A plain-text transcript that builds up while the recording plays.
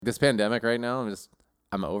This pandemic right now,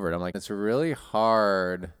 I'm over it. I'm like, it's really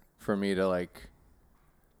hard for me to like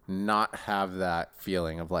not have that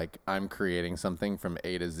feeling of like I'm creating something from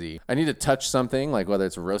A to Z. I need to touch something, like whether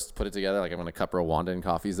it's a roast, put it together. Like I'm going to cup Rwandan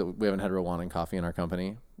coffees. That we haven't had Rwandan coffee in our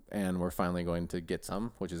company, and we're finally going to get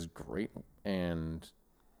some, which is great. And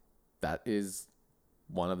that is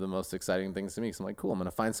one of the most exciting things to me. So I'm like, cool, I'm going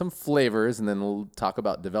to find some flavors and then we'll talk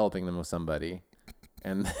about developing them with somebody.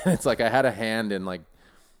 And it's like I had a hand in like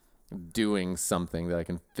doing something that I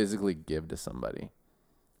can physically give to somebody.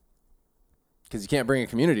 Because you can't bring a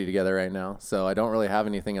community together right now. So I don't really have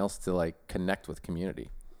anything else to like connect with community.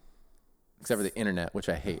 Except for the internet, which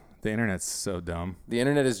I hate. The internet's so dumb. The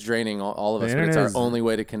internet is draining all of us, but it's our only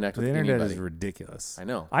way to connect with anybody. The internet is ridiculous. I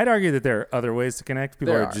know. I'd argue that there are other ways to connect.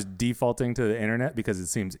 People There are are. just defaulting to the internet because it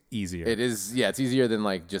seems easier. It is, yeah, it's easier than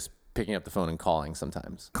like just picking up the phone and calling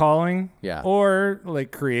sometimes. Calling, Yeah. or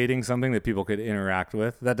like creating something that people could interact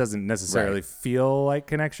with. That doesn't necessarily Right. feel like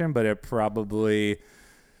connection, but it probably,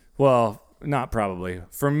 well, not probably.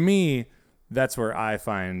 For me, that's where I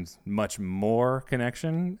find much more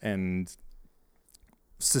connection and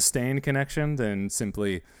sustained connection than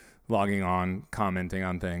simply logging on, commenting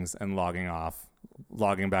on things, and logging off,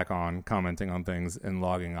 logging back on, commenting on things, and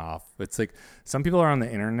logging off. It's like some people are on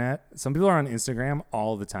the internet, some people are on Instagram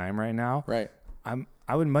all the time right now. Right.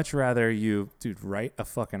 I would much rather you, dude, write a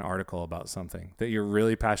fucking article about something that you're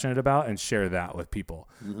really passionate about and share that with people.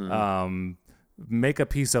 Mm-hmm. Make a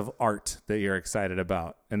piece of art that you're excited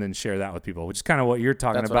about and then share that with people, which is kind of what you're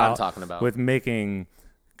talking That's about. what I'm talking about. With making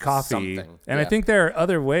coffee. Something, And I yeah. think there are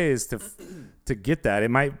other ways to get that. It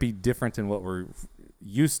might be different than what we're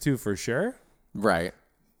used to for sure. Right.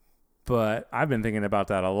 But I've been thinking about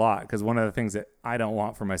that a lot because one of the things that I don't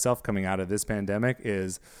want for myself coming out of this pandemic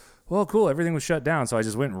is, well, cool, everything was shut down. So I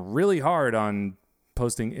just went really hard on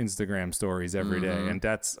posting Instagram stories every day and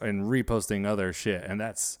reposting other shit. And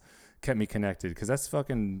that's kept me connected because that's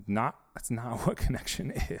not what connection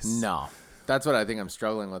is. No. That's what I think I'm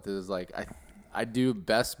struggling with is like I do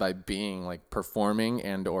best by being like performing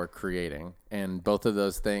and or creating. And both of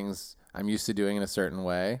those things I'm used to doing in a certain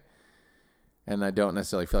way. And I don't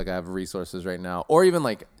necessarily feel like I have resources right now or even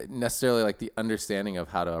like necessarily like the understanding of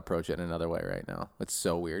how to approach it in another way right now. It's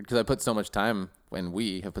so weird because I put so much time and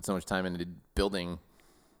we have put so much time into building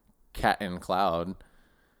Cat and Cloud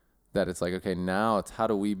that it's like, okay, now it's how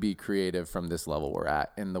do we be creative from this level we're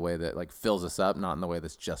at in the way that like fills us up, not in the way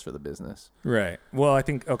that's just for the business. Right. Well, I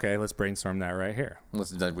think, okay, let's brainstorm that right here.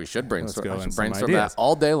 We should brainstorm. go I in should some brainstorm ideas. that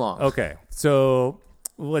all day long. Okay. So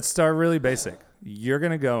let's start really basic. You're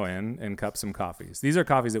going to go in and cup some coffees. These are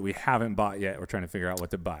coffees that we haven't bought yet. We're trying to figure out what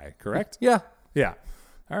to buy, correct? Yeah. Yeah.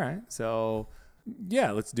 All right. So,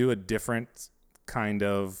 yeah, let's do a different kind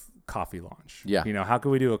of coffee launch. Yeah. You know, how can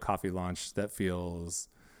we do a coffee launch that feels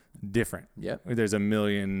different? Yeah. There's a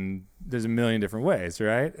million different ways,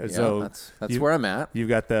 right? Yeah, So that's where I'm at. You've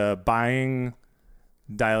got the buying,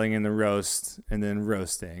 dialing in the roast, and then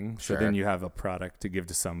roasting. Sure. So then you have a product to give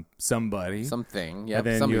to somebody. Something. Yeah. And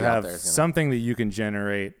then you have something that you can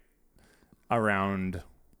generate around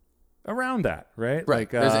that, right? Right. Like,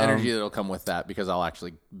 There's energy that'll come with that because I'll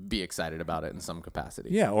actually be excited about it in some capacity.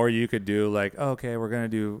 Yeah. Or you could do like, okay, we're going to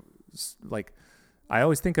do like, I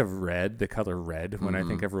always think of red, the color red, when I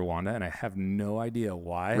think of Rwanda, and I have no idea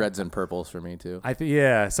why. Reds and purples for me too.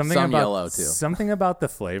 Something Some about yellow, too. Something about the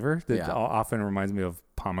flavor that Yeah. often reminds me of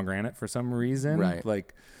pomegranate for some reason. Right.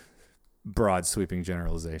 Like broad sweeping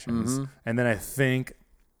generalizations. Mm-hmm. And then I think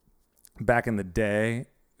back in the day, it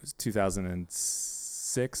was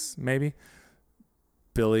 2006 maybe,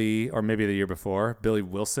 or maybe the year before, Billy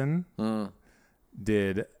Wilson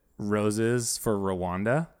did roses for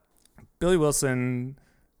Rwanda. Billy Wilson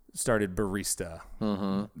started Barista.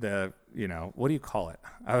 What do you call it?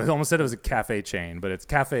 I almost said it was a cafe chain, but it's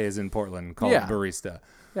cafes in Portland called Barista.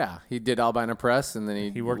 Yeah. He did Albina Press and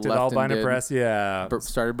then He worked at left and Albina did Press. Yeah.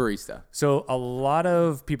 Started Barista. So a lot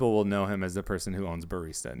of people will know him as the person who owns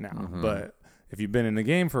Barista now. But if you've been in the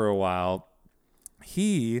game for a while,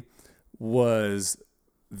 he was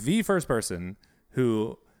the first person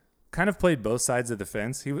who kind of played both sides of the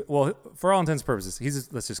fence. For all intents and purposes,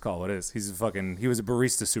 let's just call it what it is. He was a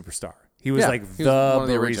barista superstar. He was he was the one of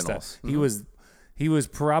the barista. originals. He was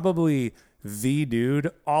probably the dude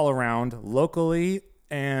all around locally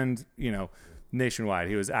and, nationwide.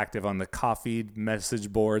 He was active on the coffee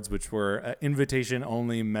message boards, which were an invitation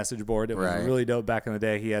only message board. It was really dope back in the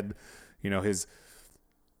day. He had, he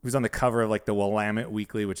was on the cover of like the Willamette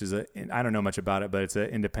Weekly, which is I don't know much about it, but it's an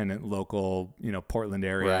independent local, Portland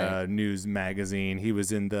area news magazine. He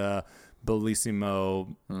was in the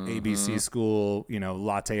Bellissimo, ABC School,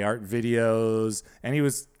 latte art videos, and he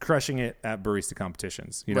was crushing it at barista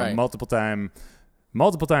competitions. Right. Multiple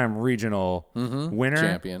time regional winner,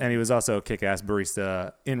 Champion. and he was also a kick-ass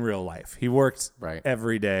barista in real life. He worked Right.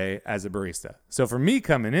 every day as a barista. So for me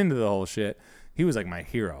coming into the whole shit, he was like my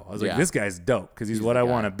hero. I was like, Yeah. this guy's dope because he's He's what the I guy.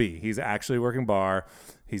 want to be. He's actually working bar.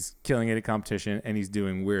 He's killing it at competition, and he's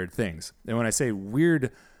doing weird things. And when I say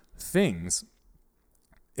weird things,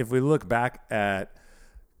 if we look back at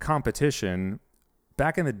competition,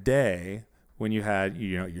 back in the day when you had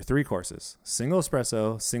your 3 courses, single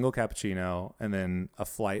espresso, single cappuccino, and then a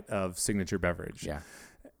flight of signature beverage. Yeah.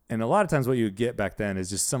 And a lot of times what you would get back then is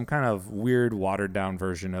just some kind of weird watered down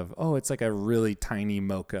version of, it's like a really tiny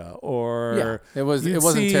mocha, or Yeah. It wasn't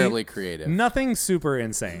see terribly creative. nothing super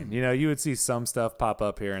insane. You would see some stuff pop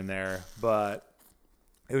up here and there, but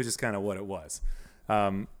it was just kind of what it was.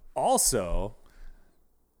 Also,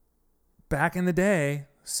 back in the day,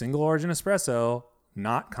 single origin espresso,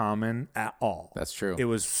 not common at all. That's true. It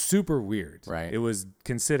was super weird. Right. It was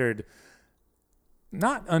considered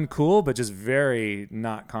not uncool, but just very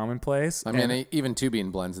not commonplace. I mean, even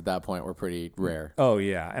 2-bean blends at that point were pretty rare. Oh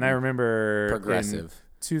yeah, and I remember Progressive. in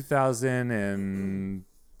 2000 and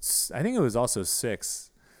I think it was also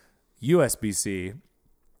 6 USBC.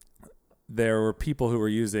 There were people who were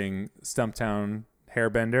using Stumptown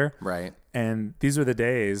Hairbender, Right. and these were the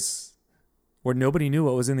days where nobody knew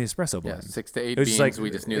what was in the espresso Yeah. blend. 6 to 8 It was beans. just We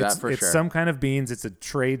just knew that for it's sure. some kind of beans. It's a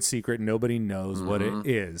trade secret. Nobody knows what it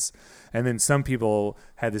is. And then some people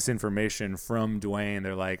had this information from Dwayne.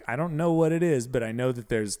 They're like, I don't know what it is, but I know that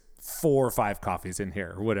there's 4 or 5 coffees in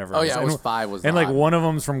here or whatever. Oh, yeah, it was And- 5 was And like odd. one of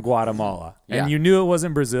them's from Guatemala. Yeah. And you knew it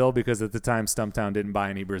wasn't Brazil because at the time Stumptown didn't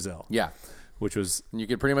buy any Brazil, Yeah. which was And you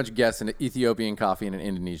could pretty much guess an Ethiopian coffee and an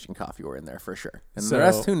Indonesian coffee were in there for sure. And So, the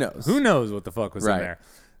rest, who knows? Who knows what the fuck was Right. in there?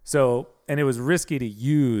 So, and it was risky to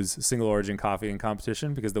use single origin coffee in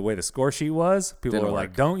competition because the way the score sheet was, people Didn't were like,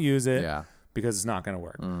 work. don't use it Yeah. because it's not going to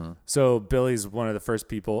work. So Billy's one of the first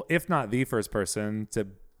people, if not the first person, to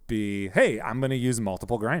be, hey, I'm going to use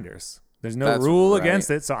multiple grinders. There's no That's rule right. against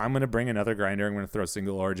it, so I'm going to bring another grinder. I'm going to throw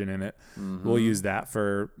single origin in it. We'll use that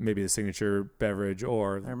for maybe the signature beverage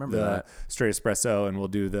or remember the that. straight espresso, and we'll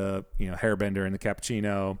do the hairbender and the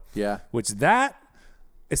cappuccino. Yeah. Which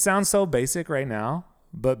it sounds so basic right now,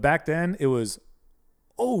 but back then it was,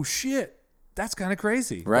 oh shit, that's kind of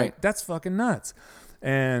crazy. Right. Like, that's fucking nuts.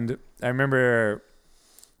 And I remember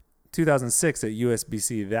 2006 at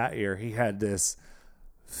USBC that year, he had this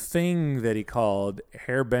thing that he called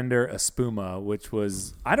Hairbender Espuma, which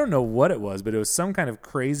was, I don't know what it was, but it was some kind of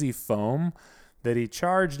crazy foam that he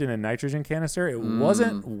charged in a nitrogen canister. It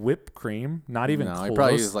wasn't whipped cream, not even No, close. he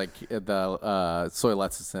probably used like the soy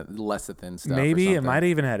lecithin stuff. Maybe or it something. might have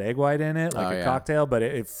even had egg white in it, like Oh, a yeah. cocktail, but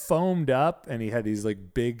it foamed up and he had these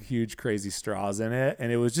like big, huge, crazy straws in it.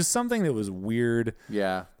 And it was just something that was weird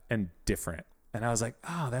Yeah. and different. And I was like,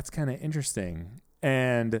 oh, that's kind of interesting.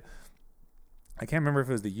 And I can't remember if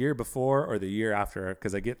it was the year before or the year after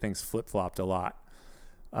because I get things flip-flopped a lot.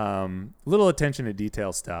 Little attention to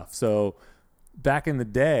detail stuff. So back in the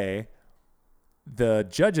day, the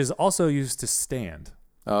judges also used to stand.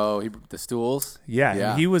 Oh, the stools. Yeah,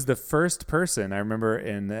 Yeah. and he was the first person I remember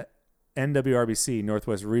in the NWRBC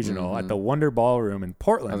Northwest Regional at the Wonder Ballroom in I was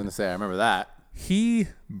Portland. gonna say, I remember that. He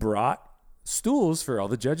brought stools for all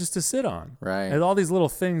the judges to sit on. Right. And all these little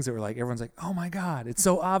things that were like, everyone's like, oh my God, it's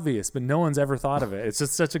so obvious, but no one's ever thought of it. It's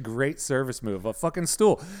just such a great service move, a fucking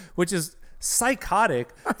stool, which is psychotic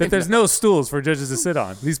that there's no stools for judges to sit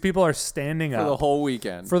on. These people are standing For up the whole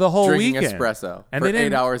weekend. for the whole drinking weekend. espresso And for they 8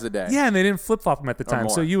 didn't- hours a day. Yeah, and they didn't flip flop them at the time.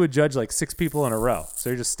 So more. you would judge like 6 people in a row. So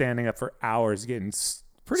you're just standing up for hours getting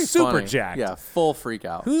Pretty super funny. jacked. Yeah, full freak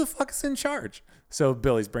out. Who the fuck is in charge? So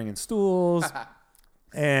Billy's bringing stools.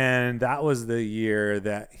 And that was the year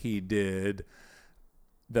that he did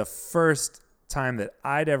the first time that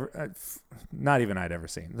I'd ever, not even I'd ever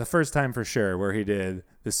seen, the first time for sure, where he did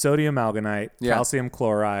the sodium alginate, Yeah. calcium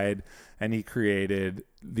chloride, and he created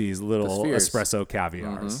these little spheres. espresso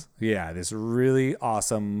caviars. Yeah, this really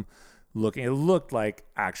awesome looking, it looked like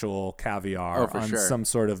actual caviar Oh, for on sure. some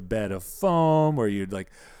sort of bed of foam where you'd like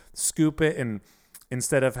scoop it, and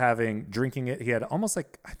instead of drinking it, he had almost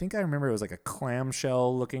like, I think I remember it was like a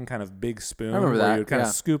clamshell looking kind of big spoon. I remember where that, you would kind of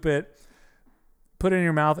yeah. scoop it, put it in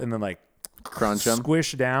your mouth, and then like Crunch 'em.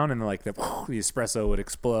 squish down, and then like the espresso would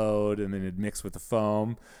explode, and then it'd mix with the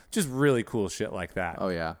foam. Just really cool shit like that. Oh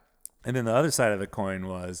yeah. And then the other side of the coin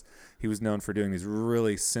was he was known for doing these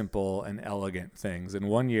really simple and elegant things. And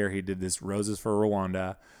one year he did this Roses for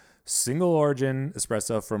Rwanda, single origin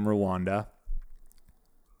espresso from Rwanda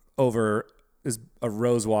over is a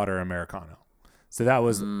rose water Americano. So that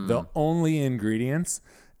was the only ingredients,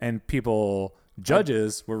 and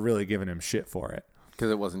judges were really giving him shit for it.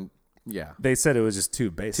 Because it wasn't, yeah. They said it was just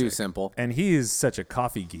too basic. Too simple. And he is such a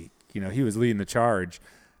coffee geek. You know, he was leading the charge.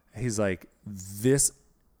 He's like, this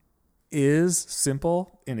is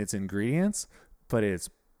simple in its ingredients, but it's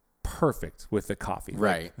perfect with the coffee.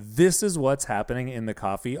 Right. Like, this is what's happening in the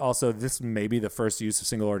coffee. Also, this may be the first use of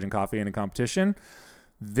single origin coffee in a competition.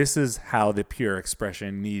 This is how the pure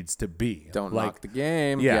expression needs to be. Don't knock the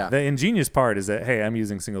game. Yeah. The ingenious part is that, hey, I'm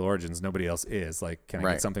using single origins. Nobody else is. Like, can I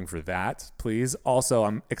Right. get something for that, please? Also,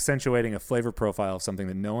 I'm accentuating a flavor profile of something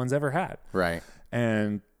that no one's ever had. Right.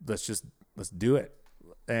 And let's do it.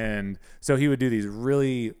 And so he would do these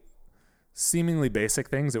really seemingly basic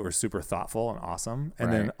things that were super thoughtful and awesome.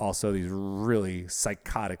 And then Right. also these really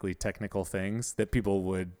psychotically technical things that people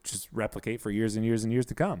would just replicate for years and years and years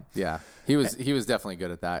to come. Yeah. He was definitely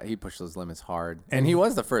good at that. He pushed those limits hard. And he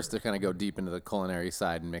was the first to kind of go deep into the culinary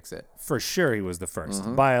side and mix it. For sure, he was the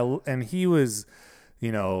 1st. And he was, I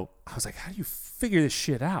was like, how do you figure this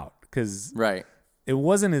shit out? Because Right. it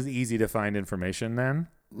wasn't as easy to find information then.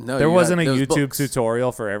 No, There you wasn't a got those YouTube books.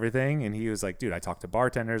 tutorial for everything. And he was like, dude, I talked to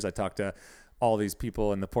bartenders. I talked to all these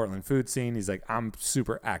people in the Portland food scene. He's like, I'm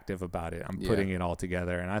super active about it. I'm putting it all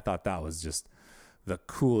together. And I thought that was just the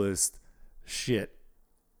coolest shit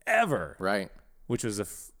ever. Right. Which was a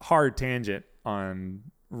hard tangent on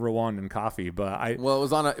Rwandan coffee. But Well,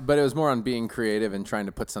 but it was more on being creative and trying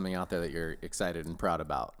to put something out there that you're excited and proud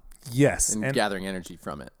about yes. and gathering energy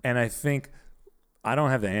from it. And I think I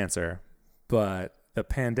don't have the answer, but the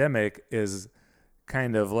pandemic is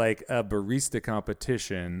kind of like a barista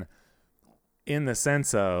competition in the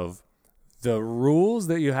sense of the rules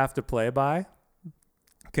that you have to play by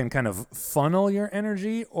can kind of funnel your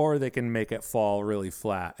energy, or they can make it fall really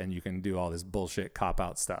flat and you can do all this bullshit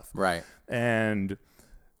cop-out stuff. Right. And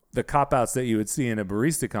the cop-outs that you would see in a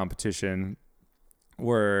barista competition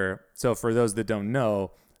were, so for those that don't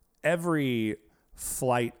know, every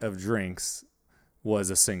flight of drinks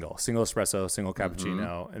was a single espresso, single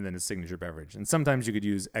cappuccino, and then a signature beverage. And sometimes you could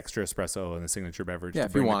use extra espresso in the signature beverage to if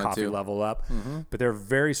you bring the wanted coffee to. level up. But there are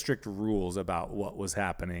very strict rules about what was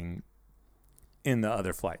happening in the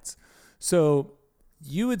other flights. So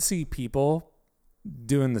you would see people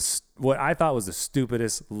doing what I thought was the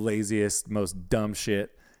stupidest, laziest, most dumb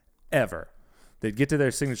shit ever. They'd get to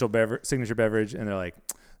their signature beverage and they're like,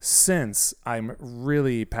 since I'm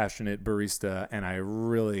really passionate barista and I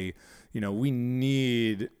really,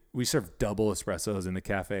 we serve double espressos in the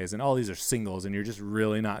cafes and all these are singles and you're just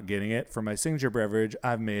really not getting it. For my signature beverage,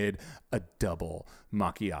 I've made a double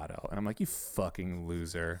macchiato. And I'm like, you fucking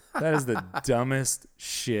loser. That is the dumbest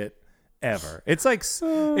shit ever. It's like,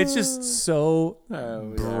 it's just so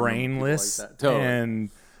brainless. like that. Totally. And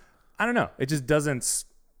I don't know. It just doesn't.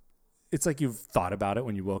 It's like you've thought about it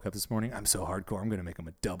when you woke up this morning. I'm so hardcore. I'm going to make them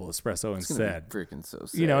a double espresso It's gonna instead. be freaking so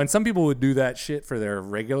sick. And some people would do that shit for their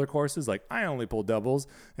regular courses. Like, I only pull doubles,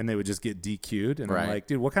 and they would just get DQ'd. And I'm Right. like,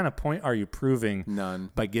 dude, what kind of point are you proving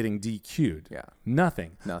None. by getting DQ'd? Yeah.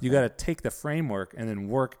 Nothing. Nothing. You got to take the framework and then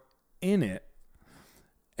work in it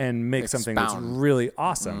and make something that's Expound. really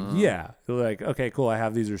awesome. Yeah. They're like, okay, cool. I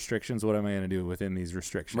have these restrictions. What am I going to do within these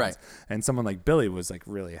restrictions? Right. And someone like Billy was like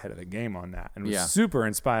really ahead of the game on that and was Yeah. super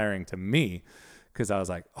inspiring to me because I was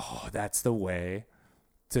like, oh, that's the way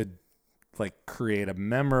to like create a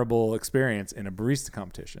memorable experience in a barista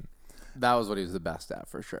competition. That was what he was the best at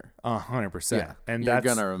for sure. 100%. Yeah. And you're that's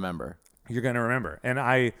gonna remember. you're going to remember. And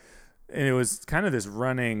it was kind of this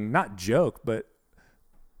running, not joke, but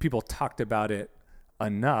people talked about it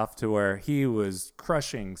enough to where he was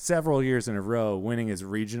crushing several years in a row, winning his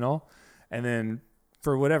regional. And then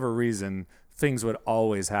for whatever reason, things would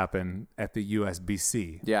always happen at the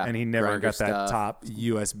USBC. Yeah, And he never grinder got that stuff. top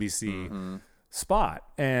USBC spot.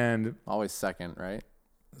 And Always second, right?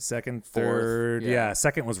 second, Fourth, third. yeah. Yeah.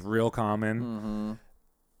 Second was real common.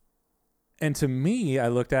 And to me, I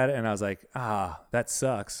looked at it and I was like, that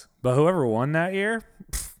sucks. But whoever won that year,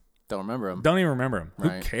 Don't remember him. don't even remember him. Who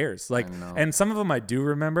Right. cares? Like, know. and some of them I do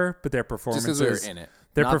remember, but their Just performances, because we were in it.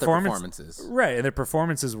 their not performances, right? and their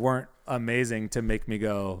performances weren't amazing to make me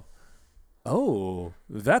go, oh,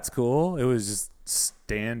 that's cool. It was just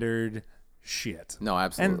standard shit. No,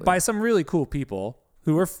 absolutely. And by some really cool people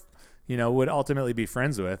who were, would ultimately be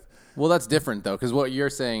friends with. Well, that's different though, because what you're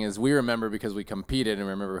saying is we remember because we competed and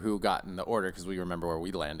remember who got in the order because we remember where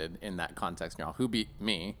we landed in that context. Now, who beat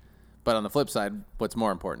me? But on the flip side, what's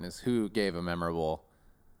more important is who gave a memorable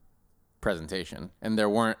presentation, and there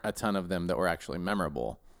weren't a ton of them that were actually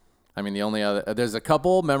memorable. I mean, the only other there's a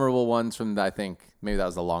couple memorable ones from I think maybe that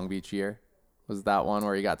was the Long Beach year. was that one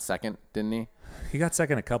where he got second, didn't he? He got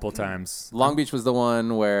second a couple times. Long Beach was the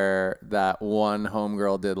one where that one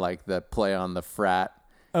homegirl did like the play on the frat.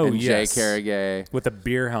 Oh, and yes. Jay Carragay. With the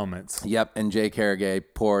beer helmets. Yep, and Jay Carragay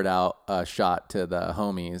poured out a shot to the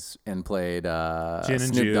homies and played Gin and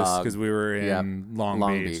Snoop juice, Dogg. because we were in Long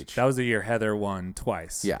Beach. That was the year Heather won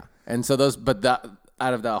twice. Yeah, and so that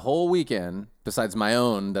out of that whole weekend, besides my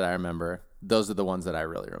own that I remember, those are the ones that I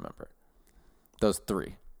really remember. Those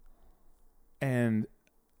three. And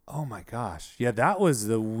oh my gosh, yeah, that was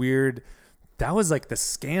like the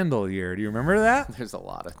scandal year. Do you remember that? There's a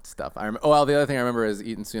lot of stuff. The other thing I remember is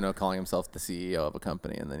Eaton Suno calling himself the CEO of a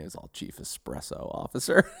company, and then he was all chief espresso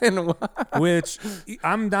officer. Which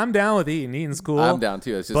I'm down with Eaton. Eaton's cool. I'm down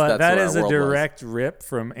too. It's just but that is a direct rip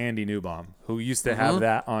from Andy Newbaum, who used to have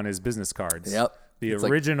that on his business cards. Yep. The It's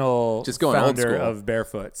original just going old founder school. of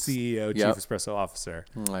Barefoot, CEO, Yep. chief espresso officer.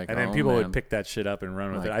 Like, and then oh, people man. would pick that shit up and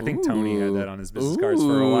run with Like, it. I think Tony had that on his business cards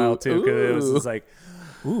for a while too, because it was just like,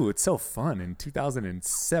 ooh, it's so fun in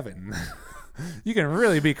 2007. You can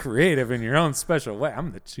really be creative in your own special way.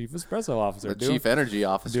 I'm the chief espresso officer. the chief energy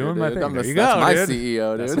officer. Doing my thing. There you That's go, my dude.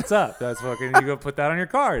 CEO, That's dude. what's up. That's fucking, you go put that on your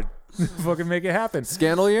card. Fucking make it happen.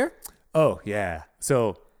 Scandal year? Oh, yeah.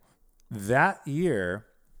 So that year,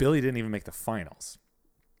 Billy didn't even make the finals.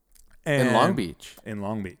 In Long Beach. In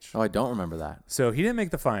Long Beach. Oh, I don't remember that. So he didn't make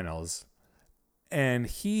the finals. And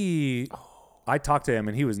I talked to him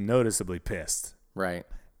and he was noticeably pissed. Right.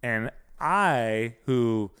 And I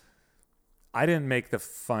didn't make the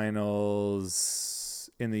finals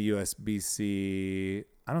in the USBC.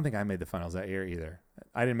 I don't think I made the finals that year either.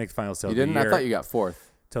 I didn't make the finals till You the didn't? year. I thought you got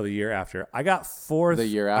fourth. Till the year after. I got fourth. The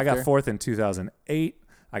year I got after? fourth in 2008.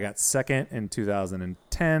 I got second in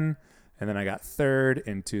 2010. And then I got third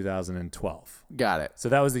in 2012. Got it. So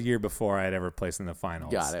that was the year before I had ever placed in the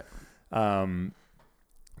finals. Got it.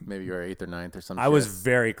 Maybe you were 8th or 9th or something. I was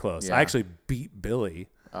very close. Yeah. I actually beat Billy.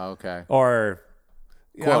 Oh, okay. Or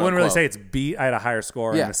I wouldn't really unquote. say it's beat. I had a higher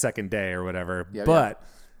score Yeah. on the second day or whatever. Yeah, but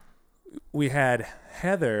we had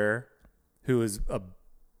Heather, who was a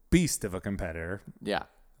beast of a competitor, Yeah.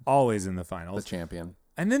 always in the The finals. champion.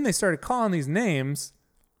 And then they started calling these names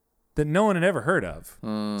that no one had ever heard of.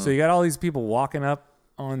 Hmm. So you got all these people walking up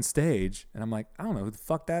on stage, and I'm like, I don't know who the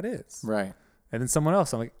fuck that is. Right. And then someone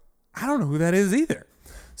else, I'm like, I don't know who that is either.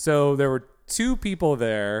 So there were two people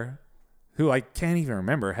there who I can't even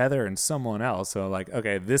remember, Heather and someone else. So like,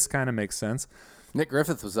 okay, this kind of makes sense. Nick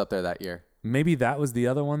Griffith was up there that year. Maybe that was the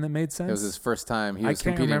other one that made sense. It was his first time. He I was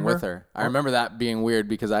can't competing remember. with her. I remember that being weird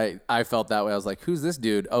because I felt that way. I was like, who's this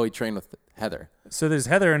dude? Oh, he trained with Heather. So there's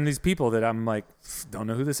Heather and these people that I'm like, don't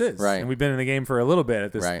know who this is. Right. And we've been in the game for a little bit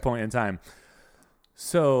at this Right. point in time.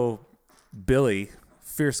 So Billy,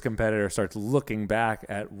 fierce competitor, starts looking back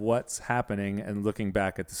at what's happening and looking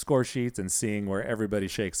back at the score sheets and seeing where everybody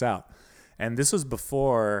shakes out. And this was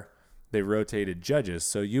before they rotated judges.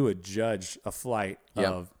 So you would judge a flight Yep.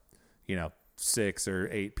 of, 6 or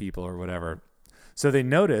 8 people or whatever. So they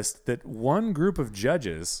noticed that one group of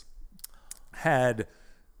judges had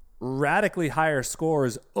radically higher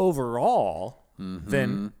scores overall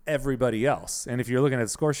than everybody else. And if you're looking at the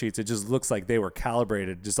score sheets, it just looks like they were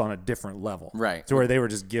calibrated just on a different level. Right. To where they were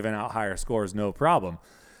just giving out higher scores, no problem.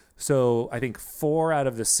 So I think 4 out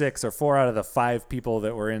of the 6 or 4 out of the 5 people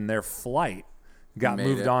that were in their flight got Made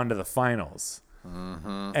moved it. on to the finals.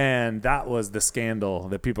 And that was the scandal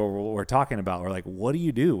that people were talking about. We're like, what do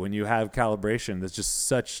you do when you have calibration that's just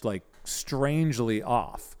such like strangely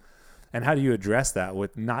off? And how do you address that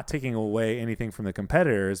with not taking away anything from the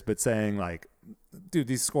competitors, but saying like, dude,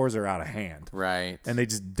 these scores are out of hand. Right. And they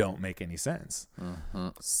just don't make any sense.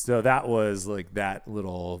 So that was like that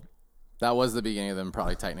little. That was the beginning of them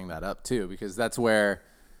probably tightening that up too, because that's where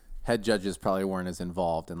head judges probably weren't as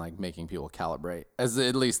involved in like making people calibrate as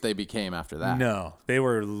at least they became after that. No, they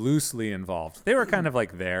were loosely involved. They were kind of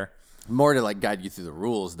like there. More to like guide you through the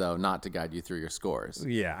rules though, not to guide you through your scores.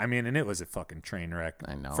 Yeah, I mean, and it was a fucking train wreck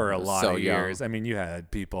I know. for It a was lot so of years. young. I mean, you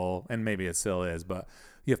had people, and maybe it still is, but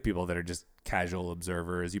you have people that are just casual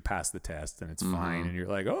observers. You pass the test and it's fine, and you're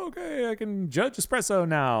like, oh, okay, I can judge espresso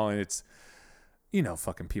now. And it's,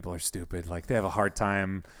 fucking people are stupid. Like they have a hard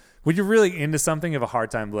time. When you're really into something, you have a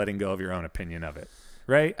hard time letting go of your own opinion of it,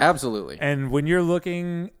 right? Absolutely. And when you're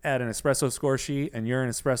looking at an espresso score sheet and you're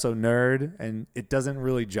an espresso nerd and it doesn't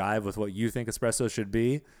really jive with what you think espresso should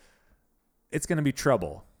be, it's going to be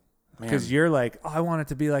trouble. Because you're like, oh, I want it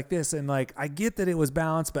to be like this. And like, I get that it was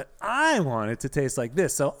balanced, but I want it to taste like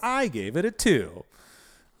this. So I gave it a 2.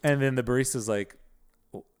 And then the barista's like,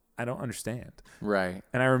 well, I don't understand. Right.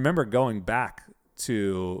 And I remember going back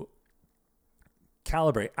to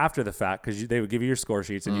calibrate after the fact because they would give you your score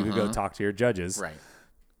sheets and you could go talk to your judges. Right.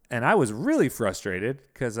 And I was really frustrated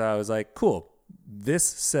because I was like, cool, this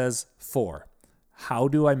says 4. How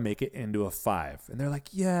do I make it into a 5? And they're like,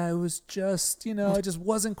 yeah, it was just, it just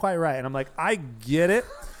wasn't quite right. And I'm like, I get it.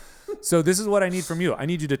 So this is what I need from you. I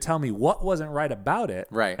need you to tell me what wasn't right about it.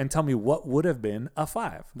 Right. And tell me what would have been a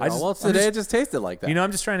 5. Today it just tasted like that.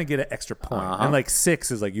 I'm just trying to get an extra point. And like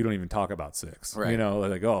 6 is like, you don't even talk about 6. Right.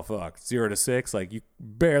 Like, oh, fuck. 0 to 6, like you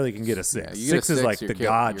barely can get a 6. Yeah, you get 6 is like the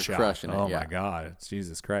God you're shot. crushing it, oh yeah. my God. It's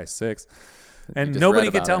Jesus Christ. 6. And just nobody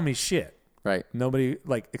read could about tell it. me shit. Right. Nobody,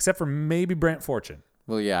 like, except for maybe Brent Fortune.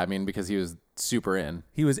 Well, yeah, I mean, because he was super in.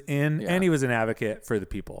 He was in, and he was an advocate for the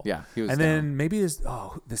people. Yeah, he was. And down. then maybe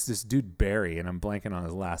this dude Barry, and I'm blanking on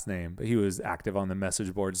his last name, but he was active on the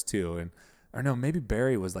message boards too. Or no, maybe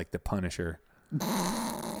Barry was like the Punisher.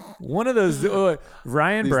 One of those.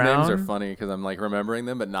 Ryan These Brown. names are funny because I'm like remembering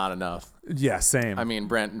them, but not enough. Yeah, same. I mean,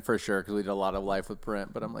 Brent for sure because we did a lot of life with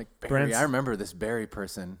Brent. But I'm like, Barry, I remember this Barry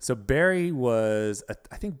person. So Barry was,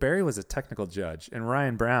 I think Barry was a technical judge, and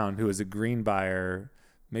Ryan Brown, who was a green buyer,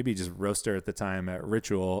 maybe just roaster at the time at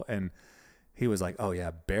Ritual, and he was like, oh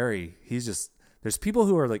yeah, Barry, there's people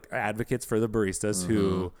who are like advocates for the baristas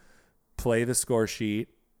who play the score sheet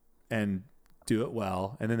and do it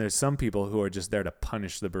well, and then there's some people who are just there to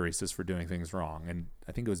punish the baristas for doing things wrong. And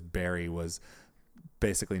I think it was Barry was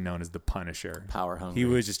basically known as the Punisher. Power hungry. He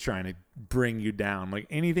was just trying to bring you down, like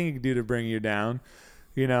anything he could do to bring you down,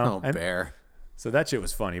 Oh, Bear. So that shit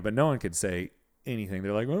was funny, but no one could say anything.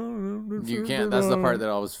 They're like, oh, You can't. That's the part that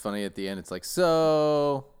always funny at the end. It's like,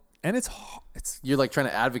 so, and it's you're like trying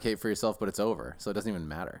to advocate for yourself, but it's over, so it doesn't even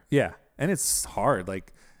matter. yeah, and it's hard,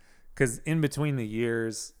 like, because in between the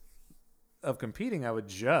years of competing, I would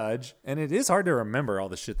judge, and it is hard to remember all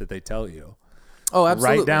the shit that they tell you. Oh,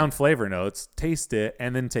 absolutely. Write down flavor notes, taste it,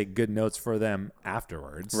 and then take good notes for them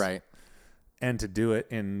afterwards. Right. And to do it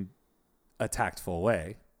in a tactful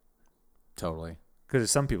way. Totally. Because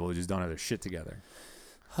there's some people who just don't have their shit together.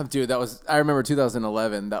 Dude, I remember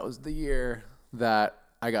 2011. That was the year that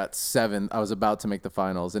I got 7th. I was about to make the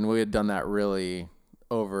finals, and we had done that really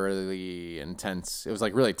overly intense. It was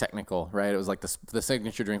like really technical, right? It was like the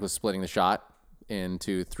signature drink was splitting the shot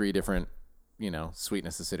into 3 different,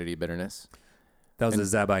 sweetness, acidity, bitterness. That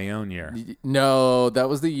was the Zabayone year. No, that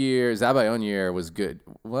was the year. Zabayone year was good.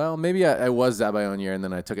 Well, maybe I was Zabayone year, and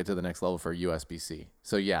then I took it to the next level for USBC.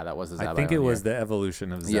 So yeah, that was the Zabayone I think it was year. the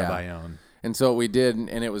evolution of Zabayone. Yeah. And so what we did,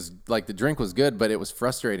 and it was like the drink was good, but it was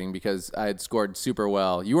frustrating because I had scored super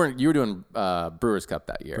well. You were doing Brewers Cup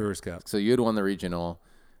that year. Brewers Cup. So you had won the regional,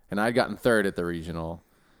 and I'd gotten 3rd at the regional,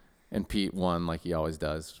 and Pete won like he always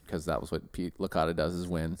does because that was what Pete Licata does is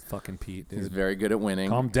win. Fucking Pete, dude. He's very good at winning.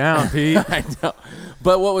 Calm down, Pete. I know.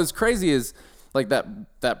 But what was crazy is like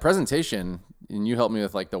that presentation, and you helped me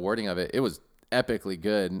with like the wording of it. It was epically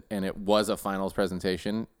good, and it was a finals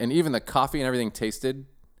presentation, and even the coffee and everything tasted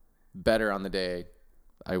better on the day.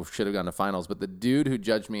 I should have gone to finals, but the dude who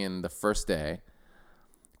judged me in the first day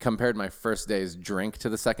compared my first day's drink to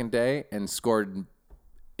the second day and scored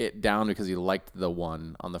it down because he liked the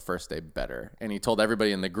one on the first day better, and he told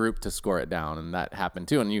everybody in the group to score it down, and that happened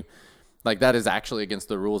too. And that is actually against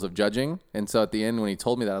the rules of judging. And so at the end when he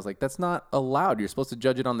told me that, I was like, that's not allowed. You're supposed to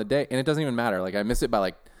judge it on the day, and it doesn't even matter. Like I miss it by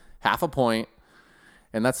like half a point,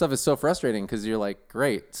 and that stuff is so frustrating because you're like,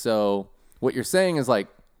 great, so what you're saying is like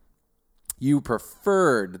you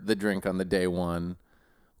preferred the drink on the day one,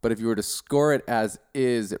 but if you were to score it as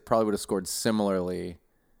is, it probably would have scored similarly.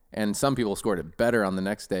 And some people scored it better on the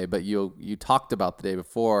next day, but you talked about the day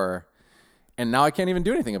before, and now I can't even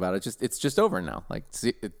do anything about it. It's just over now. Like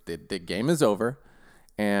the game is over,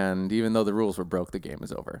 and even though the rules were broke, the game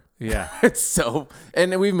is over. Yeah. It's so,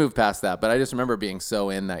 and we've moved past that, but I just remember being so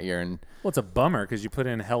in that year. And well, it's a bummer because you put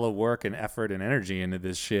in hella work and effort and energy into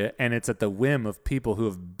this shit, and it's at the whim of people who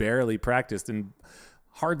have barely practiced and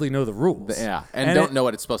hardly know the rules. Yeah, and don't know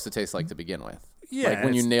what it's supposed to taste like to begin with. Yeah, like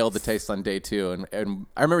when you nailed the taste on day 2, and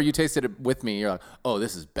I remember you tasted it with me. You're like, "Oh,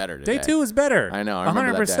 this is better today." Day 2 was better. I know. I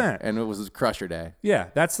remember 100%. that day. And it was a crusher day. Yeah,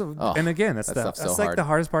 and again, that's stuff's so like hard. the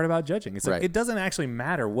hardest part about judging. It's like Right. it doesn't actually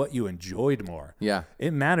matter what you enjoyed more. Yeah.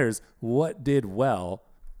 It matters what did well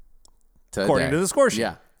Today. according to the score sheet.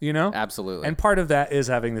 Yeah. Absolutely. And part of that is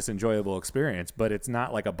having this enjoyable experience, but it's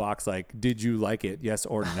not like a box like, did you like it? Yes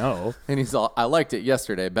or no. And he's all, I liked it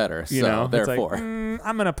yesterday better. You so know, it's therefore, like,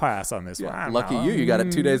 I'm going to pass on this one. I don't lucky know. you got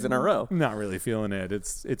it 2 days in a row. I'm not really feeling it.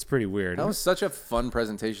 It's pretty weird. That was such a fun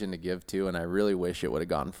presentation to give too, and I really wish it would have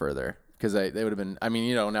gone further because they would have been. I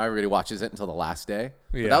mean, now everybody watches it until the last day.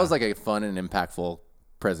 But Yeah. that was like a fun and impactful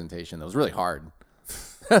presentation. That was really hard.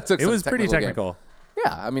 It was pretty technical.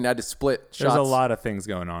 Yeah, I mean, I just split There's shots a lot of things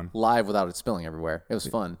going on. live without it spilling everywhere. It was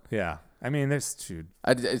fun. Yeah. I mean, there's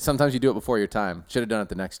Sometimes you do it before your time. Should have done it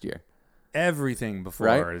the next year. everything before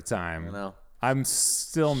Right? the time. I know. I'm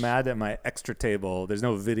still mad at my extra table. There's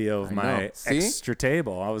no video of my See? extra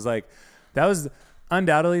table. I was like, that was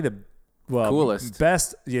undoubtedly the Coolest.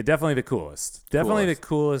 best. Yeah, definitely the coolest. Definitely Coolest. the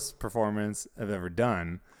coolest performance I've ever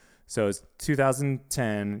done. So it's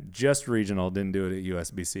 2010, just regional. Didn't do it at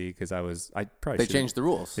USBC because I probably They should've- changed the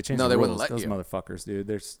rules. They changed no, the they rules. wouldn't let Those you. motherfuckers, dude.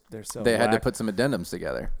 They're so. They had to whack. put some addendums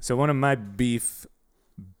together. So one of my biggest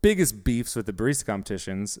beefs with the barista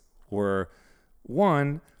competitions were,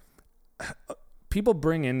 one, people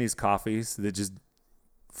bring in these coffees that just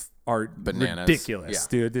are Bananas. ridiculous, Yeah.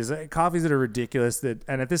 dude. There's coffees that are ridiculous and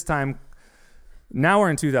at this time, now we're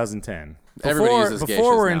in 2010. Everybody uses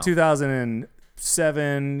Before geishas we're now. in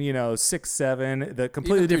 2007, 6, 7, the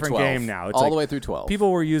completely Even through different 12. game now. It's all like the way through 12.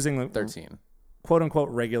 people were using 13. quote unquote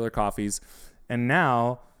regular coffees, and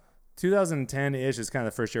now 2010-ish is kind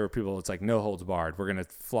of the first year where people, it's like no holds barred. We're gonna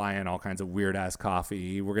fly in all kinds of weird ass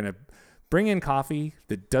coffee. We're gonna bring in coffee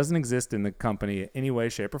that doesn't exist in the company in any way,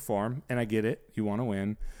 shape, or form. And I get it, you want to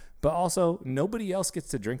win, but also nobody else gets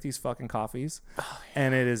to drink these fucking coffees,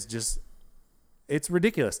 and it is just. It's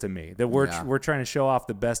ridiculous to me that we're trying to show off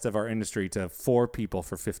the best of our industry to 4 people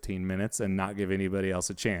for 15 minutes and not give anybody else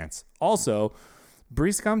a chance. Also,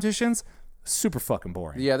 barista competitions, super fucking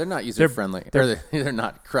boring. Yeah, they're not user friendly. They're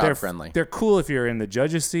not crowd friendly. They're cool if you're in the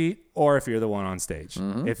judge's seat or if you're the one on stage.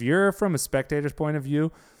 Mm-hmm. If you're from a spectator's point of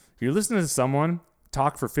view, you're listening to someone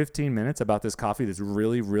talk for 15 minutes about this coffee that's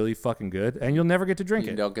really, really fucking good, and you'll never get to drink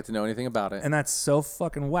You it. don't get to know anything about it. And that's so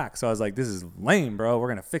fucking whack. So I was like, this is lame, bro. We're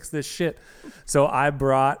going to fix this shit. So I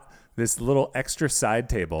brought this little extra side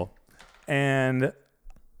table, and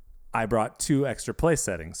I brought 2 extra place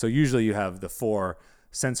settings. So usually you have the 4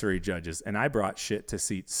 sensory judges, and I brought shit to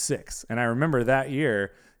seat 6. And I remember that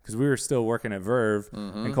year, because we were still working at Verve,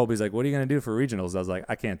 and Colby's like, what are you going to do for regionals? I was like,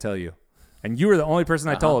 I can't tell you. And you were the only person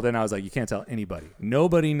I told, and I was like, you can't tell anybody.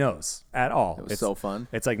 Nobody knows at all. It was so fun.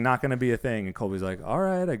 It's like not going to be a thing. And Colby's like, all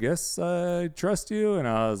right, I guess I trust you. And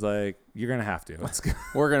I was like, you're going to have to.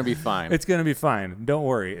 We're going to be fine. It's going to be fine. Don't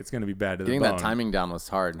worry. It's going to be bad to Getting the bone. that timing down was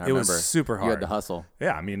hard. I It was remember super You had hard. to hustle.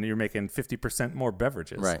 Yeah, I mean, you're making 50% more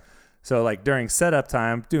beverages. Right. So like during setup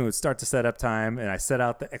time, start to setup time, and I set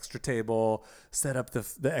out the extra table, set up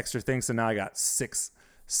the extra thing. So now I got 6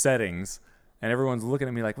 settings. And everyone's looking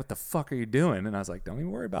at me like, what the fuck are you doing? And I was like, don't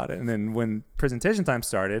even worry about it. And then when presentation time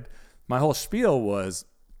started, my whole spiel was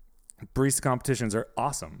barista competitions are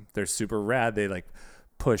awesome. They're super rad. They like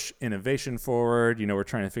push innovation forward. You know, we're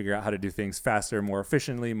trying to figure out how to do things faster, more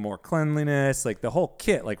efficiently, more cleanliness, like the whole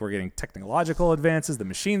kit. Like we're getting technological advances. The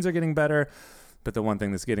machines are getting better. But the one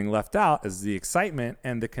thing that's getting left out is the excitement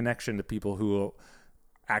and the connection to people who are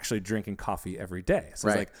actually drinking coffee every day. So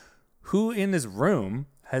Right. it's like, who in this room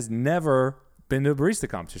has never been to a barista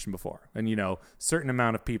competition before? And certain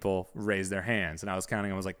amount of people raised their hands, and I was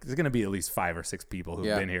counting. I was like, there's going to be at least 5 or 6 people who've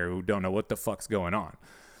been here who don't know what the fuck's going on.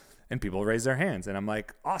 And people raise their hands, and I'm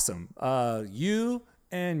like, awesome. You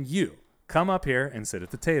and you come up here and sit at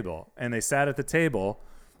the table. And they sat at the table.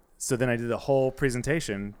 So then I did the whole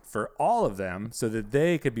presentation for all of them so that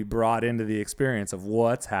they could be brought into the experience of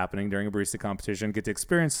what's happening during a barista competition, get to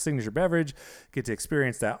experience the signature beverage, get to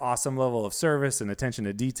experience that awesome level of service and attention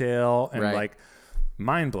to detail, and like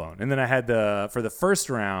mind blown. And then I had for the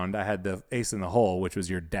first round, I had the ace in the hole, which was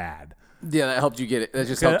your dad. Yeah, that helped you get it. That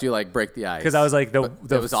just helped you like break the ice. Because I was like,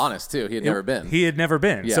 it was honest too. He had never been. He had never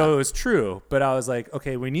been. Yeah. So it was true. But I was like,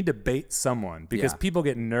 okay, we need to bait someone because Yeah. people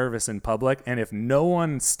get nervous in public. And if no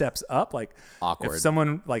one steps up, like Awkward. if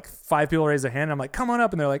someone, like 5 people raise their hand, I'm like, come on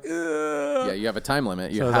up. And they're like, ugh. Yeah, you have a time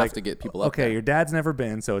limit. You So have like, to get people up okay, there. your dad's never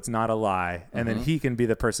been, so it's not a lie. And then he can be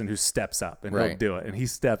the person who steps up and he'll Right. do it. And he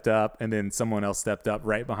stepped up, and then someone else stepped up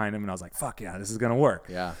right behind him. And I was like, fuck yeah, this is going to work.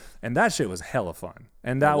 Yeah. And that shit was hella fun.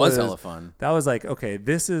 And that was hella fun. That was like, okay,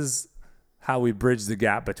 this is how we bridge the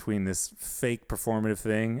gap between this fake performative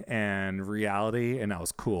thing and reality. And that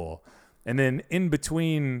was cool. And then in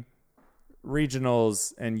between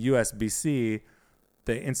regionals and USBC,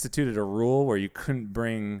 they instituted a rule where you couldn't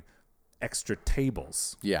bring extra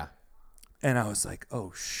tables. Yeah. And I was like,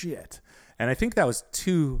 oh shit. And I think that was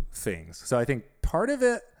 2 things. So I think part of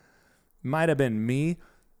it might have been me.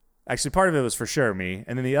 Actually, part of it was for sure me.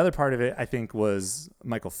 And then the other part of it, I think, was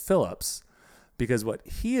Michael Phillips. Because what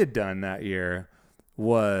he had done that year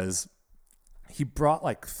was he brought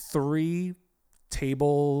like 3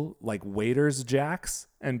 table like waiters jacks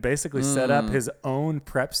and basically set up his own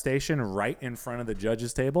prep station right in front of the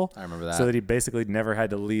judges table. I remember that. So that he basically never had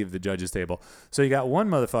to leave the judges table. So you got one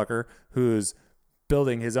motherfucker who's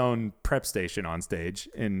building his own prep station on stage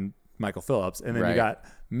in Michael Phillips. And then you Right. got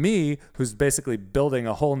me, who's basically building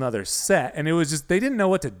a whole nother set. And it was just, they didn't know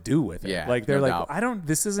what to do with it. Yeah, Like, they're no like, doubt.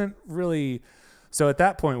 this isn't really. So at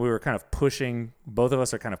that point, we were kind of pushing, both of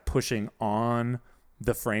us are kind of pushing on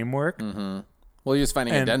the framework. Mm-hmm. Well, you're just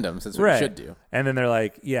finding And- addendums. That's what right. you should do. And then they're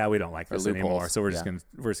like, yeah, we don't like this loopholes. anymore. So we're just Yeah.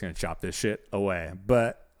 gonna chop this shit away.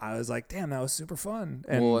 But I was like, damn, that was super fun.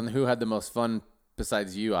 And Well, and who had the most fun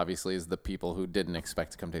besides you, obviously, is the people who didn't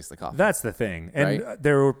expect to come taste the coffee. that's the thing. And Right.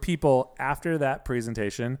 there were people after that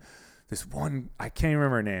presentation. This one, I can't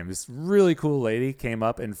remember her name. This really cool lady came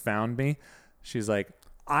up and found me. She's like,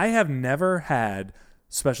 I have never had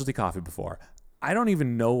specialty coffee before. I don't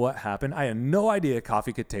even know what happened. I had no idea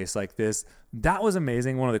coffee could taste like this. That was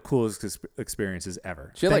amazing. One of the coolest experiences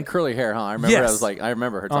ever. She had like curly hair, huh? I remember. Yes. I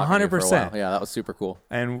remember her talking to you for a 100%. while. Yeah, that was super cool.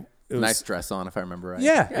 And it was Nice dress on, if I remember right.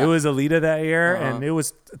 Yeah, it was Alita that year, Uh-huh. and it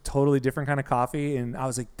was a totally different kind of coffee. And I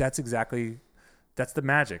was like, that's the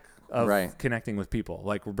magic of Right. connecting with people.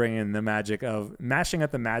 Like, we're bringing in the magic of mashing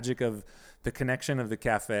up the magic of the connection of the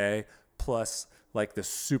cafe plus like the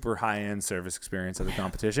super high end service experience of the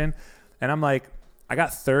competition. And I'm like, I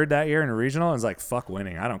got third that year in a regional, and I was like, fuck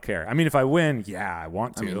winning. I don't care. I mean, if I win, yeah, I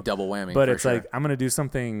want to. I mean, double whammy. But for it's sure. like, I'm going to do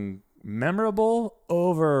something memorable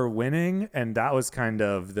over winning. And that was kind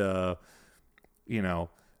of the,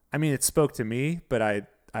 I mean, it spoke to me, but I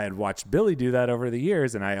had watched Billy do that over the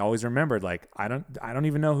years, and I always remembered, like, I don't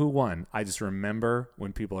even know who won. I just remember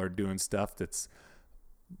when people are doing stuff that's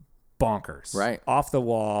bonkers, Right. off the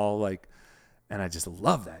wall, like, and I just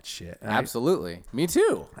love that shit. And Absolutely. Me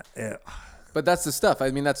too. I, But that's the stuff. I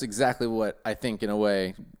mean, that's exactly what I think in a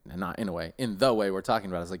way, not in a way, in the way we're talking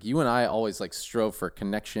about. Is like you and I always like strove for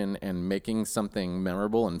connection and making something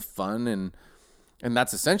memorable and fun. And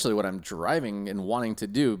that's essentially what I'm driving and wanting to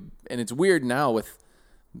do. And it's weird now with,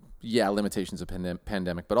 limitations of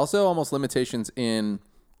pandemic, but also almost limitations in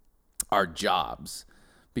our jobs.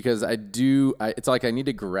 Because it's like I need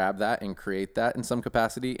to grab that and create that in some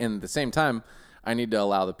capacity. And at the same time, I need to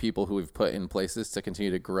allow the people who we've put in places to continue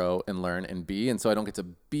to grow and learn and be. And so I don't get to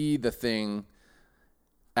be the thing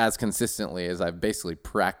as consistently as I've basically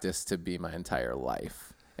practiced to be my entire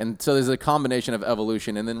life. And so there's a combination of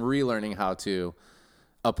evolution and then relearning how to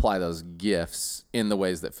apply those gifts in the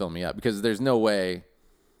ways that fill me up. Because there's no way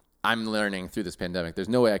I'm learning through this pandemic. There's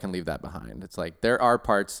no way I can leave that behind. It's like there are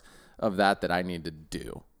parts of that I need to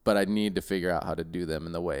do, but I need to figure out how to do them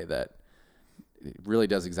in the way that it really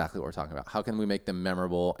does exactly what we're talking about. How can we make them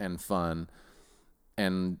memorable and fun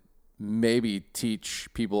and maybe teach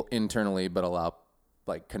people internally, but allow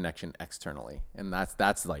like connection externally? And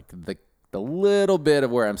that's like the little bit of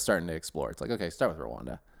where I'm starting to explore. It's like, okay, start with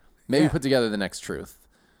Rwanda. Maybe put together the next truth.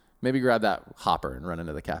 Maybe grab that hopper and run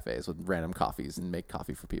into the cafes with random coffees and make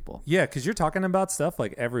coffee for people. yeah, because you're talking about stuff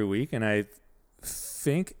like every week, and I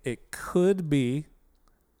think it could be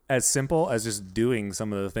as simple as just doing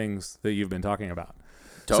some of the things that you've been talking about.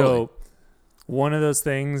 Totally. So one of those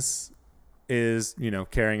things is,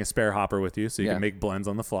 carrying a spare hopper with you so you Yeah. can make blends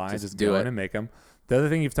on the fly. Just Just do go it. in and make them. The other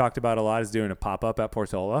thing you've talked about a lot is doing a pop-up at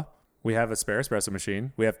Portola. We have a spare espresso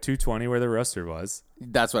machine. We have 220 where the roaster was.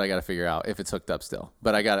 That's what I got to figure out if it's hooked up still.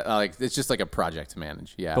 But I got to it's just like a project to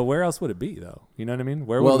manage. Yeah. But where else would it be, though? You know what I mean?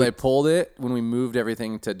 Where Well, would they pulled it when we moved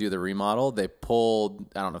everything to do the remodel. They pulled,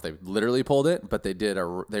 I don't know if they literally pulled it, but they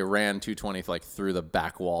ran 220 like through the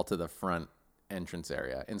back wall to the front entrance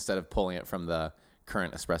area instead of pulling it from the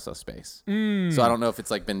current espresso space. So I don't know if it's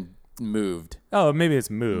like been moved. Oh, maybe it's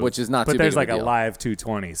moved. Which is not But too there's big of like a a deal. live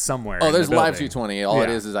 220 somewhere. Oh, in there's the live building. 220. All it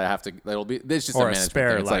Yeah. is I have to, it's just Or a a management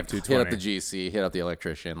spare thing. It's live like hit up 220. the GC, hit up the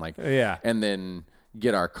electrician, like, Yeah. and then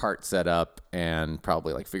get our cart set up and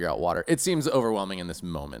probably like figure out water. It seems overwhelming in this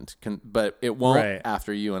moment, but it won't Right.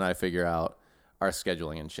 after you and I figure out our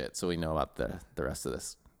scheduling and shit. So we know about the rest of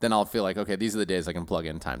this. Then I'll feel like, okay, these are the days I can plug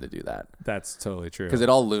in time to do that. That's totally true. Because it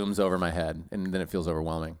all looms over my head and then it feels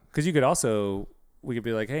overwhelming. Because you could also, we could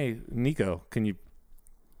be like, hey, Nico, can you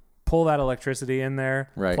pull that electricity in there,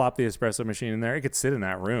 Right. plop the espresso machine in there? It could sit in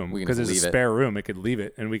that room We can because just there's a leave it. spare room. It could leave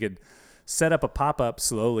it, and we could set up a pop-up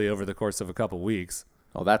slowly over the course of a couple weeks.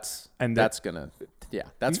 Oh, that's And that's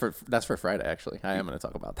for Friday. Actually, I am gonna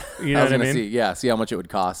talk about that. You know I was what I gonna mean? see how much it would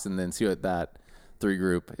cost, and then see what that 3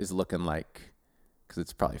 group is looking like, because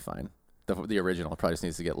it's probably fine. The original probably just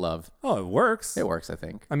needs to get love. Oh, it works. It works, I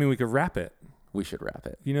think. I mean, we could wrap it. We should wrap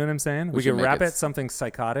it. You know what I'm saying? We should could make wrap it it something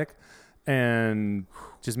psychotic and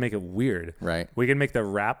just make it weird. Right. We can make the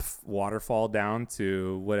wrap waterfall down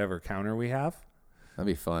to whatever counter we have. That'd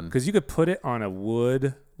be fun. Because you could put it on a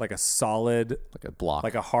wood, like a solid, Like a block.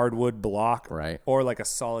 like a hardwood block, Right. or like a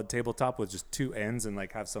solid tabletop with just two ends and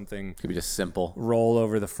like have something Could be just simple, roll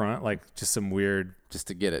over the front, like just some weird, just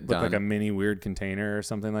to get it look done. like a mini weird container or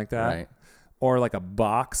something like that. Right. Or like a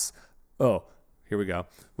box. Oh, here we go.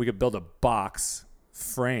 We could build a box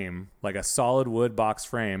frame, like a solid wood box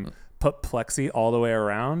frame, put plexi all the way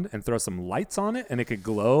around and throw some lights on it, and it could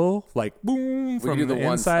glow like boom We from could do the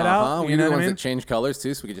ones, inside out. We You could do know the what I ones mean? that change colors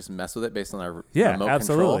too, so we could just mess with it based on our Yeah, remote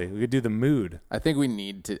absolutely. control. We could do the mood. I think we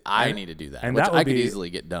need to. I need to do that, and which that would I could be- easily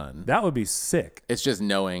get done. That would be sick. It's just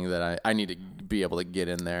knowing that I need to be able to get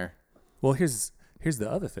in there. Well, here's the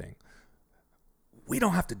other thing. We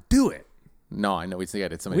don't have to do it. No, I know we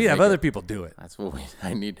got it. Somebody We to have make other it. people do it That's what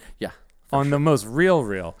I need. Yeah. on the most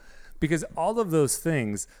real, because all of those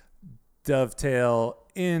things dovetail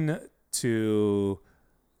into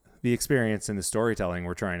the experience and the storytelling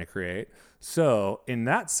we're trying to create. So in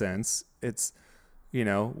that sense, it's,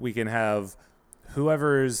 we can have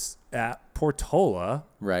whoever's at Portola.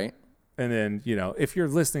 Right. And then, if you're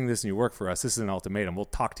listening to this and you work for us, this is an ultimatum. We'll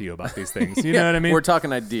talk to you about these things. You know what I mean? We're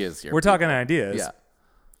talking ideas here. We're talking ideas. Yeah.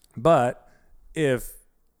 But if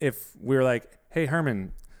we're like, hey,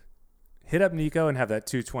 Herman, hit up Nico and have that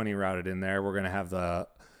 220 routed in there. We're going to have the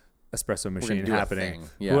espresso machine do a happening. thing.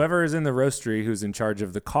 Yeah. Whoever is in the roastery who's in charge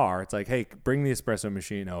of the car, it's like, hey, bring the espresso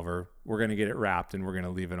machine over. We're going to get it wrapped and we're going to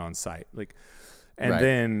leave it on site. And Right.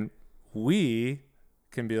 then we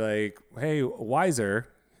can be like, hey, Wiser,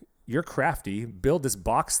 you're crafty. Build this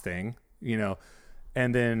box thing,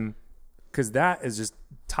 and then because that is just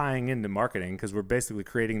tying into marketing, because we're basically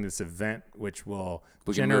creating this event which will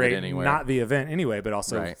We can move it generate anywhere. not the event anyway, but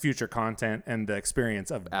also Right. future content and the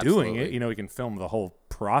experience of doing Absolutely. it. We can film the whole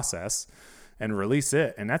process and release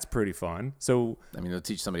it, and that's pretty fun. So I mean, it'll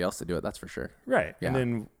teach somebody else to do it. That's for sure. right, Yeah. and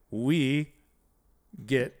then we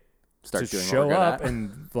get Start to doing what show we're good up at.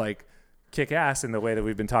 and like kick ass in the way that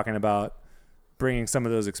we've been talking about, bringing some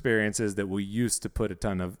of those experiences that we used to put a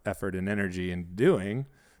ton of effort and energy in doing,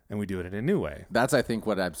 and we do it in a new way. That's, I think,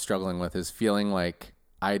 what I'm struggling with is feeling like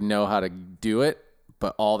I know how to do it,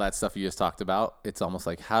 but all that stuff you just talked about, it's almost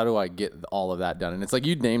like, how do I get all of that done? And it's like,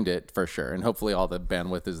 you named it for sure. And hopefully all the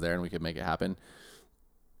bandwidth is there and we can make it happen.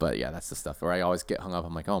 But yeah, that's the stuff where I always get hung up.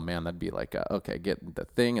 I'm like, oh man, that'd be like, okay, get the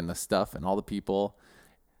thing and the stuff and all the people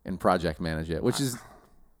and project manage it, which is,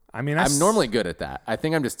 I mean, I'm normally good at that. I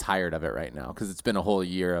think I'm just tired of it right now because it's been a whole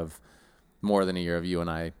year of, more than a year of you and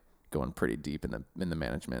I going pretty deep in the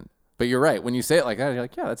management. But you're right. When you say it like that, you're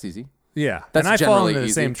like, yeah, that's easy. yeah. That's and I fall generally into the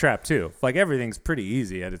easy. same trap too. Like everything's pretty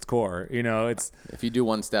easy at its core. It's If you do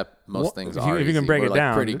one step, most things if are you can easy. break We're it like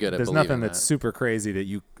down. pretty good at there's believing nothing that's that. super crazy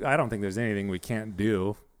that I don't think there's anything we can't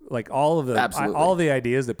do. Like all of the Absolutely. all the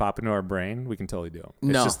ideas that pop into our brain, we can totally do. It's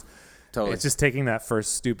No, just totally. it's just taking that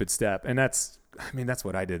first stupid step, and that's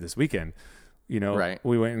what I did this weekend. Right.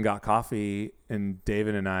 We went and got coffee, and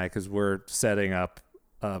David and I, because we're setting up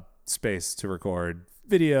a space to record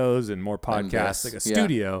videos and more podcasts, like a yeah.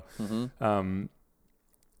 studio. Mm-hmm.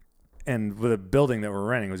 And with a building that we're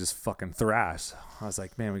renting, it was just fucking thrash. I was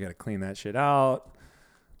like, man, we got to clean that shit out.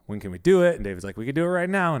 When can we do it? And David's like, we could do it right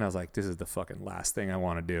now. And I was like, this is the fucking last thing I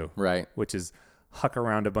want to do. Right. Which is huck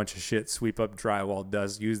around a bunch of shit, sweep up drywall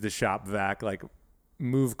dust, use the shop vac, like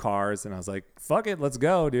move cars. And I was like, fuck it, let's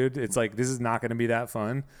go, dude. It's like, this is not going to be that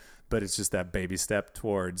fun, but it's just that baby step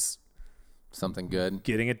towards Something good.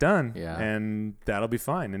 getting it done. Yeah. And that'll be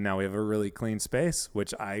fine. And now we have a really clean space,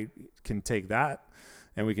 which I can take that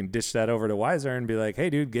and we can dish that over to Wiser and be like, hey,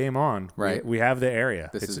 dude, game on. Right. We have the area.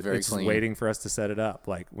 This it's, is very it's clean. waiting for us to set it up.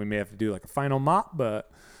 Like we may have to do like a final mop,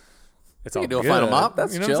 but it's all can do a good. final mop.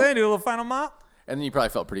 That's you know chill. what I'm saying? Do a little final mop. And then you probably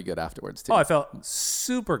felt pretty good afterwards too. Oh, I felt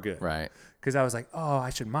super good. Right. Because I was like, oh, I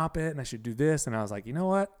should mop it and I should do this. And I was like, you know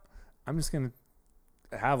what? I'm just going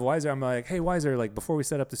to have Wiser. I'm like, hey, Wiser, like before we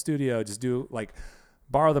set up the studio, just do like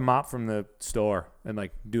borrow the mop from the store and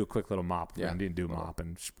like do a quick little mop. Yeah. And do mop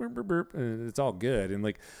and it's all good. And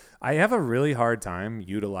like, I have a really hard time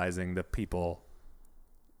utilizing the people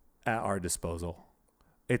at our disposal.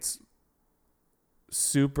 It's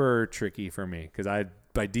super tricky for me because I,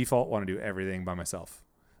 by default, want to do everything by myself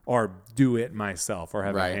or do it myself or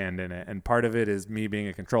have Right. a hand in it. And part of it is me being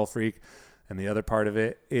a control freak. And the other part of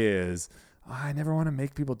it is I never want to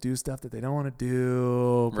make people do stuff that they don't want to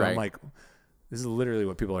do. But I'm Right. like, this is literally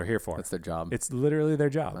what people are here for. That's their job. It's literally their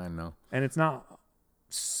job. I know. And it's not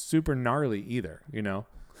super gnarly either, you know?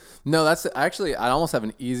 No, that's actually, I almost have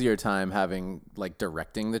an easier time having like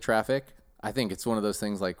directing the traffic. I think it's one of those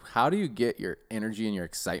things like, how do you get your energy and your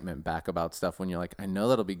excitement back about stuff when you're like, I know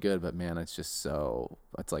that'll be good, but man, it's just so,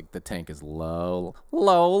 it's like the tank is low.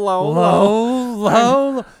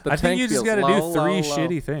 I think you just got to do three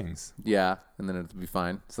shitty things. Yeah. And then it'll be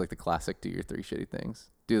fine. It's like the classic, do your 3 shitty things.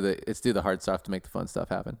 Do the hard stuff to make the fun stuff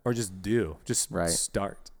happen. Or just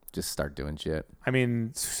start. Just start doing shit. I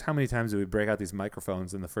mean, how many times do we break out these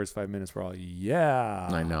microphones in the first 5 minutes? We're all, yeah.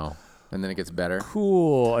 I know. And then it gets better.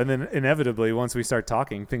 Cool. And then inevitably, once we start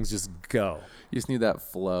talking, things just go. You just need that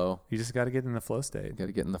flow. You just got to get in the flow state. You got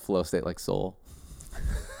to get in the flow state like Soul.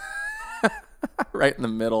 Right in the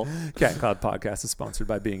middle. Cat and Cloud Podcast is sponsored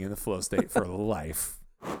by being in the flow state for life.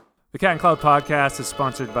 The Cat and Cloud Podcast is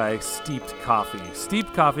sponsored by Steeped Coffee.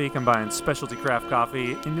 Steeped Coffee combines specialty craft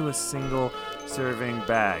coffee into a single serving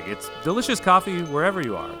bag. It's delicious coffee wherever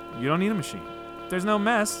you are. You don't need a machine. There's no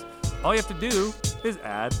mess. All you have to do is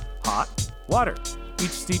add hot water. Each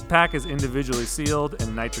steep pack is individually sealed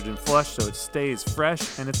and nitrogen flushed so it stays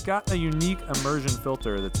fresh, and it's got a unique immersion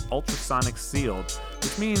filter that's ultrasonic sealed,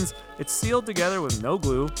 which means it's sealed together with no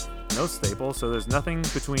glue, no staple, so there's nothing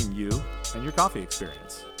between you and your coffee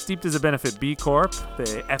experience. Steeped is a Benefit B Corp.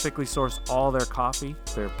 They ethically source all their coffee.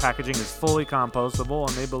 Their packaging is fully compostable,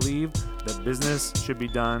 and they believe that business should be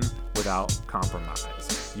done without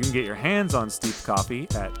compromise. You can get your hands on Steeped Coffee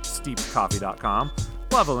at steepedcoffee.com.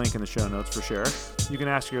 We'll have a link in the show notes for sure. You can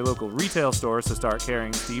ask your local retail stores to start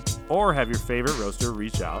carrying Steeped, or have your favorite roaster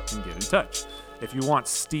reach out and get in touch. If you want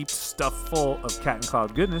Steeped stuff full of Cat and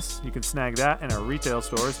Cloud goodness, you can snag that in our retail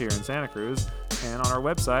stores here in Santa Cruz and on our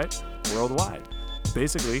website worldwide.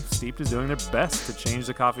 Basically, Steeped is doing their best to change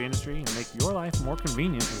the coffee industry and make your life more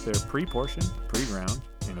convenient with their pre-portioned, pre-ground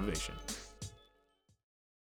innovation.